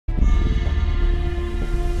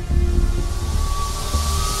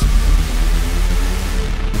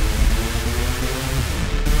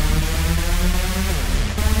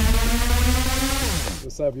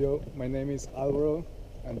Whuzup Yo, my name is Alvaro,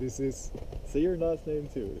 and this is Say your last name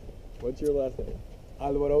too. What's your last name?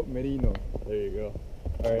 Alvaro Merino. There you go.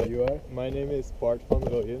 Alright, You are? my name is Bart from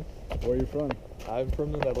Rooijen. Where are you from? I'm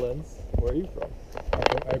from the Netherlands. Where are you from? I'm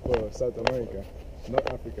from Ecuador, South America,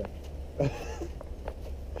 not Africa.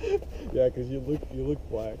 Yeah, because you look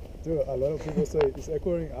black. Dude, a lot of people say, is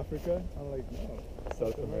Ecuador in Africa? I'm like, no.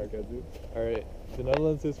 South America, dude. Alright, the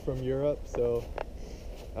Netherlands is from Europe, so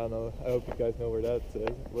I don't know. I hope you guys know where that is.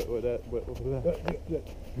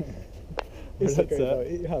 It's that's okay, at. no,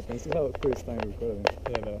 it happens. We have a first time recording.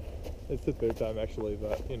 Yeah, no. It's the third time actually,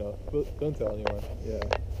 but you know, don't tell anyone. Yeah.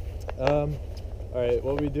 Alright,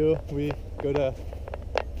 what we do, we go to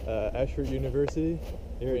Ashford University.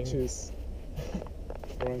 Which is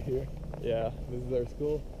around here. Yeah, this is our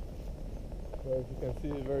school. So if you can see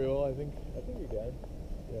it very well, I think you can.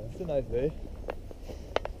 Yeah, it's a nice day.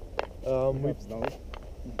 We have snow.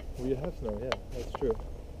 We have snow, yeah, that's true.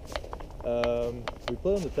 We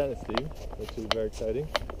play on the tennis team, which is very exciting.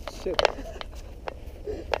 Shit.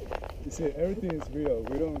 You see, everything is real.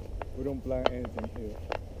 We don't plan anything here.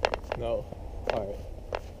 No. Alright.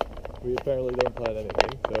 We apparently don't plan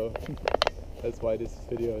anything, so that's why this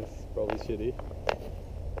video is probably shitty.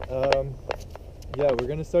 Yeah, we're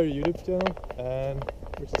gonna start a YouTube channel, and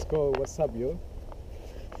Which is called Whuzup Yo.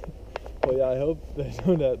 well, yeah, I hope they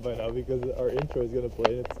know that by now because our intro is gonna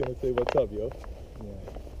play and it's gonna say "What's up, yo?"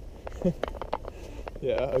 Yeah.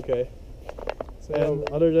 Yeah, okay. So And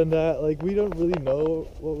other than that, like, we don't really know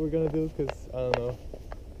what we're gonna do because I don't know.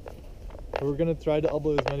 We're gonna try to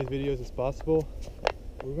upload as many videos as possible.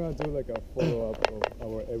 we're gonna do like a follow-up of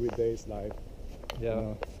our everyday's life. Yeah. You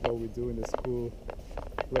know, what we do in the school,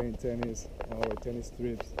 playing tennis, on our tennis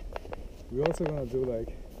trips. We're also gonna do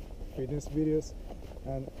like fitness videos,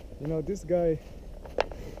 and you know, this guy,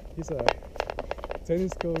 he's a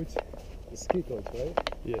tennis coach, a ski coach, right?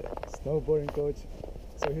 Yeah. Snowboarding coach.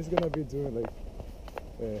 So he's gonna be doing like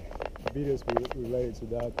videos related to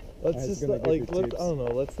that. Let's and he's just gonna give you I tips. don't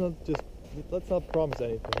know. Let's not promise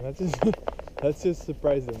anything. Let's just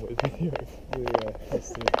surprise them with videos. Yeah,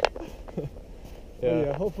 that's it. Yeah. But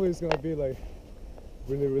yeah, hopefully it's gonna be like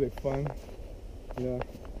really fun. You know,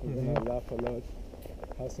 we're gonna laugh a lot,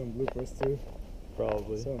 have some bloopers too,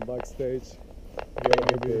 Probably. some backstage, Yeah,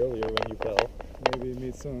 maybe maybe- earlier when you fell. maybe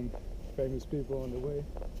meet some famous people on the way.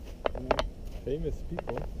 You know, Famous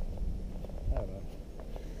people. I don't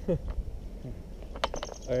know.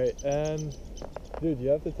 Alright, and dude, you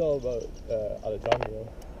have to tell about Alejandro.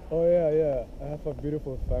 Oh yeah, I have a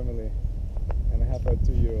beautiful family, and I have a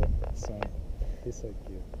 2-year-old son. He's so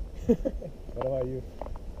cute. What about you?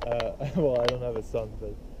 Well, I don't have a son,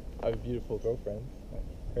 but I have a beautiful girlfriend.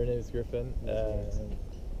 Her name is Griffin, That's and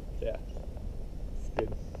yeah, it's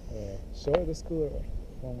good. Show the school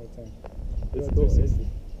one more time. It's Go cool. 360.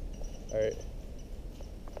 Alright.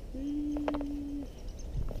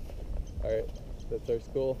 Alright, that's our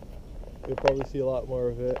school. You'll probably see a lot more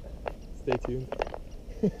of it. Stay tuned.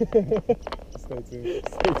 Stay tuned.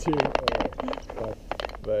 Stay tuned. Bye.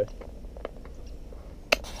 Bye.